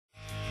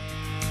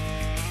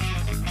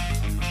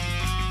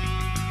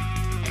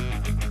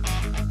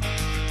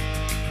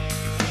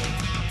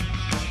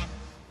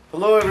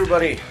Hello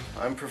everybody,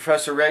 I'm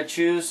Professor Red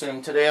Shoes,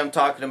 and today I'm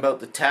talking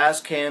about the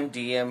Tascam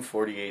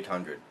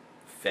dm4800.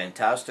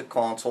 Fantastic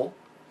console,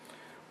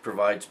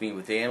 provides me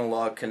with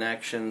analog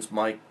connections,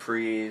 mic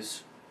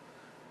pre's,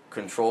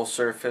 control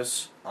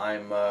surface.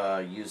 I'm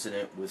using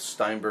it with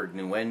Steinberg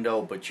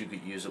Nuendo, but you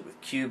could use it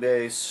with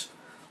Cubase,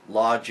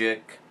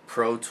 Logic,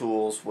 Pro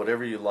Tools,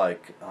 whatever you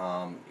like.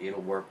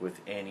 It'll work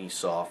with any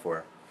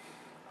software.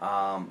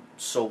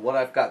 So what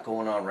I've got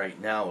going on right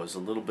now is a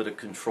little bit of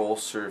control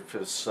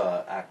surface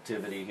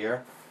activity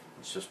here.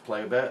 Let's just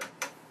play a bit,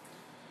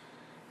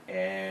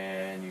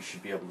 and you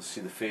should be able to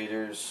see the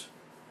faders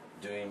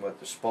doing what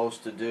they're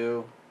supposed to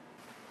do.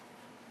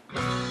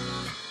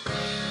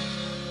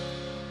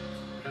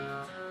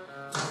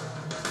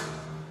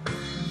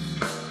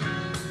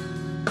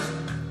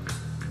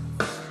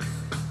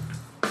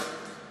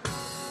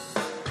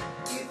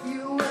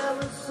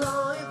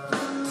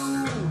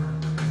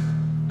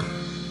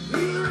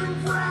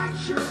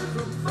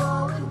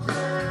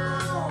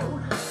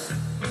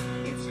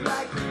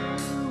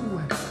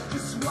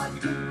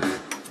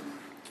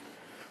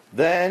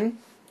 Then,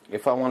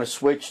 if I want to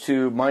switch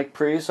to mic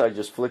pre's, I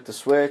just flick the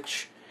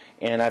switch,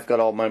 and I've got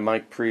all my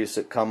mic pre's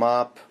that come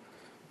up.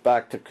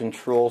 Back to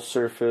control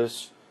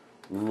surface,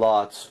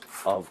 lots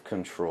of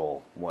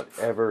control,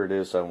 whatever it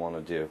is I want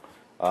to do.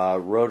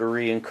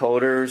 Rotary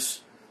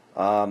encoders,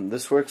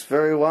 this works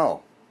very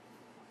well.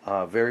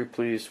 Very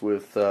pleased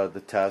with the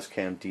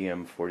Tascam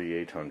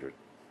dm4800.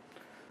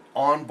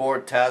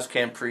 Onboard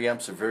Tascam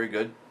preamps are very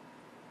good.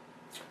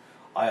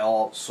 I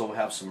also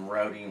have some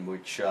routing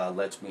which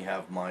lets me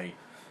have my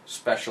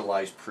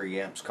specialized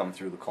preamps come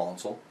through the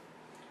console.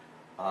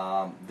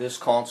 This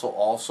console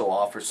also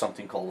offers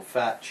something called a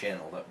fat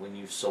channel, that when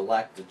you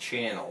select a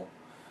channel,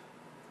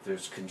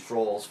 there's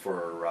controls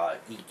for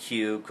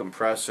EQ,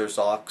 compressors,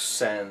 aux,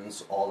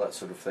 sends, all that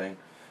sort of thing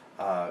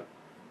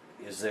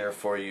is there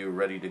for you,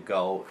 ready to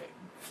go.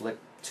 Flick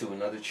to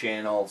another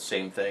channel,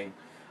 same thing.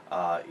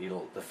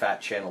 The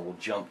fat channel will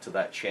jump to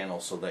that channel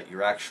so that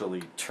you're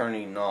actually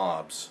turning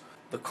knobs.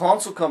 The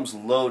console comes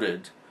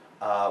loaded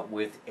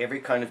with every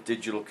kind of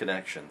digital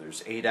connection.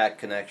 There's ADAC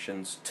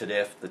connections,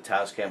 TDIF, the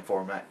Tascam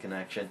format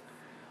connection,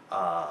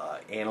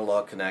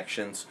 analog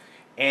connections,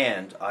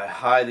 and I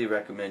highly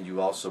recommend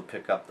you also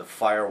pick up the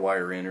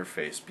FireWire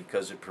interface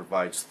because it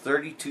provides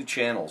 32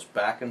 channels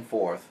back and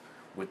forth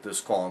with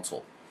this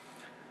console.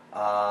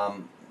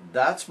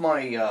 That's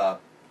my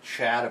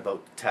chat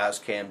about the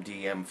Tascam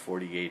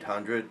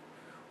dm4800.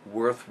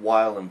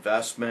 Worthwhile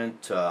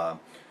investment.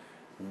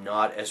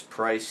 Not as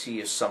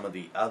pricey as some of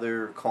the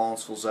other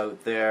consoles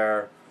out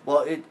there.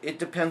 Well, it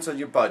depends on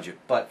your budget,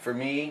 but for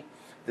me,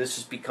 this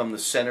has become the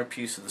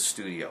centerpiece of the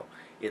studio.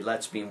 It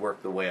lets me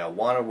work the way I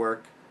want to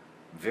work,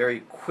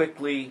 very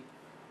quickly,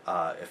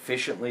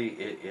 efficiently.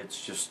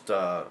 It's just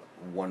a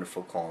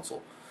wonderful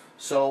console.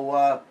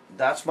 So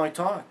that's my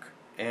talk,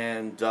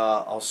 and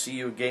I'll see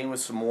you again with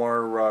some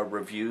more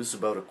reviews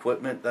about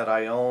equipment that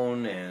I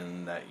own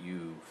and that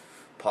you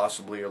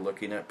possibly are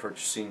looking at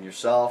purchasing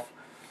yourself.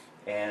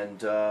 And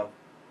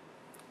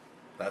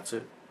that's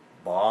it.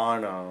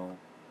 Bye now.